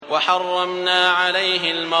وحرمنا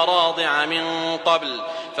عليه المراضع من قبل،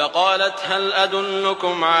 فقالت هل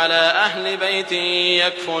أدلكم على أهل بيت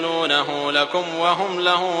يكفلونه لكم وهم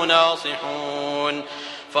له ناصحون؟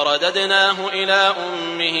 فرددناه إلى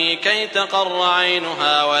أمه كي تقر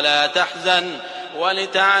عينها ولا تحزن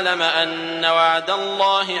ولتعلم أن وعد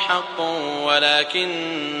الله حق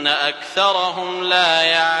ولكن أكثرهم لا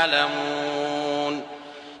يعلمون.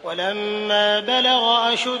 ولما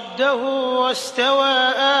بلغ أشده واستوى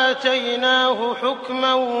آتيناه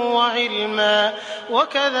حكما وعلما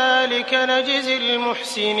وكذلك نجزي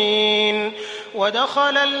المحسنين.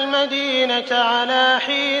 ودخل المدينة على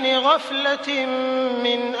حين غفلة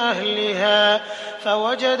من أهلها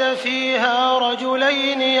فوجد فيها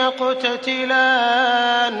رجلين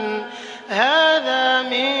يقتتلان هذا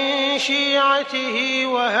من شيعته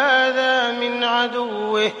وهذا من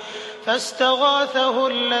عدوه فاستغاثه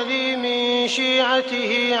الذي من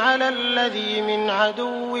شيعته على الذي من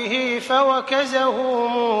عدوه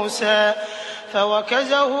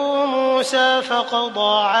فوكزه موسى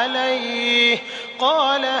فقضى عليه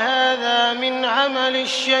قال هذا من عمل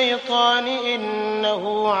الشيطان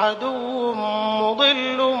إنه عدو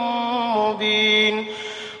مضل مبين.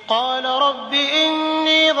 قال رب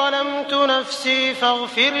إني ظلمت نفسي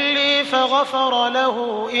فاغفر لي فغفر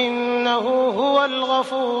له إنه هو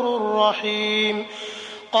الغفور الرحيم.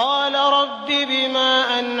 قال رب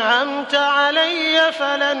بما أنعمت علي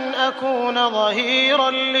فلن أكون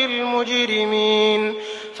ظهيرا للمجرمين.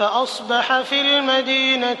 فأصبح في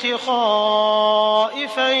المدينة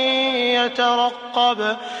خائفا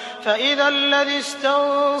يترقب فإذا الذي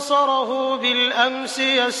استنصره بالأمس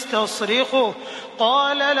يستصرخه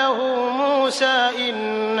قال له موسى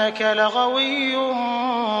إنك لغوي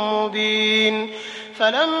مبين.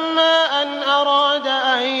 فلما أن أراد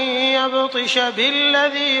أن يبطش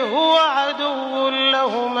بالذي هو عدو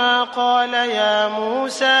لهما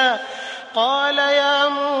قال يا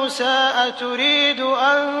موسى أتريد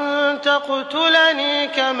أن تقتلني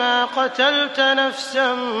كما قتلت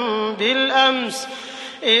نفسا بالأمس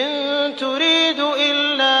إن تريد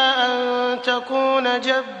إلا أن تكون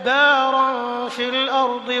جبارا في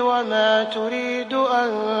الأرض وما تريد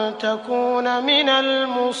أن تكون من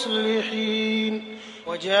المصلحين.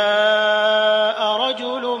 وجاء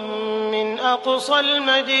رجل من أقصى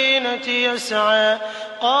المدينة يسعى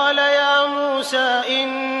قال يا موسى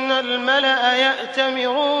إن الملأ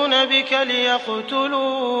يأتمرون بك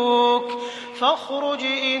ليقتلوك فاخرج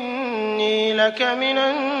إني لك من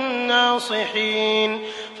الناصحين.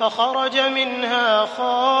 فخرج منها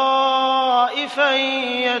خائفا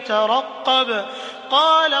يترقب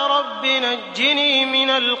قال رب نجني من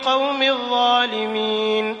القوم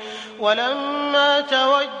الظالمين. ولما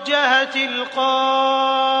توجه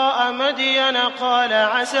تلقاء مدين قال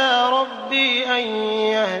عسى ربي أن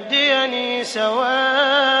يهديني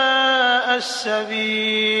سواء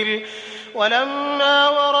السبيل. ولما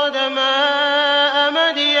ورد ماء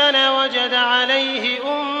مدين وجد عليه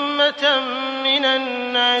أمة من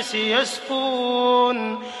الناس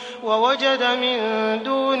يسقون ووجد من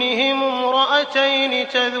دونهم امرأتين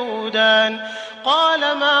تذودان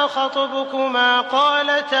قال ما خطبكما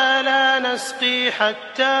قالتا لا نسقي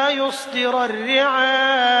حتى يصدر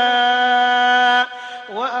الرعاء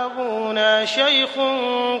وأبونا شيخ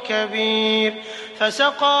كبير.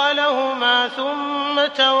 فسقى لهما ثم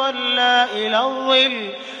تولى إلى الظل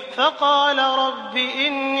فقال رب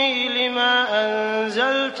إني لما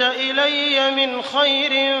أنزلت إلي من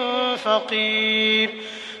خير فقير.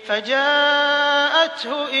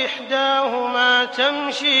 فجاءته إحداهما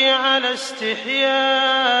تمشي على استحياء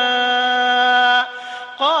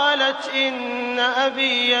قالت إن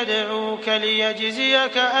أبي يدعوك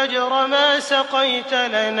ليجزيك أجر ما سقيت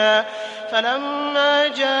لنا. فلما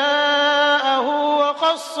جاءه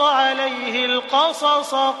وقص عليه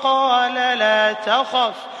القصص قال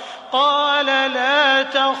لا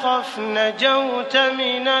تخف نجوت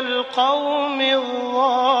من القوم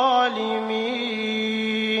الظالمين.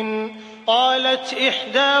 قالت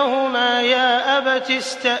إحداهما يا أبت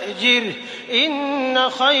استأجره إن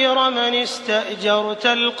خير من استأجرت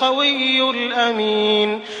القوي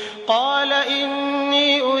الأمين. قال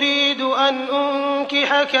إني أريد أن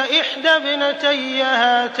أنكحك إحدى ابنتي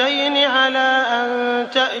هاتين على أن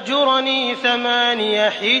تأجرني 8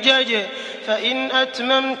 حجج فإن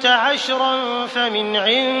أتممت 10 فمن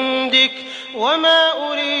عندك وما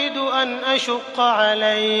أريد أن أشق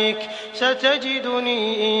عليك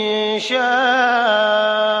ستجدني إن شاء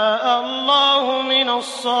الله من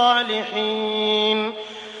الصالحين.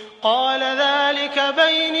 قال ذلك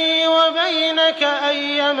بيني وبينك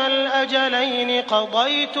أيما الأجلين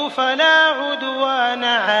قضيت فلا عدوان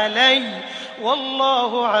علي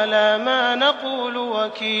والله على ما نقول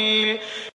وكيل.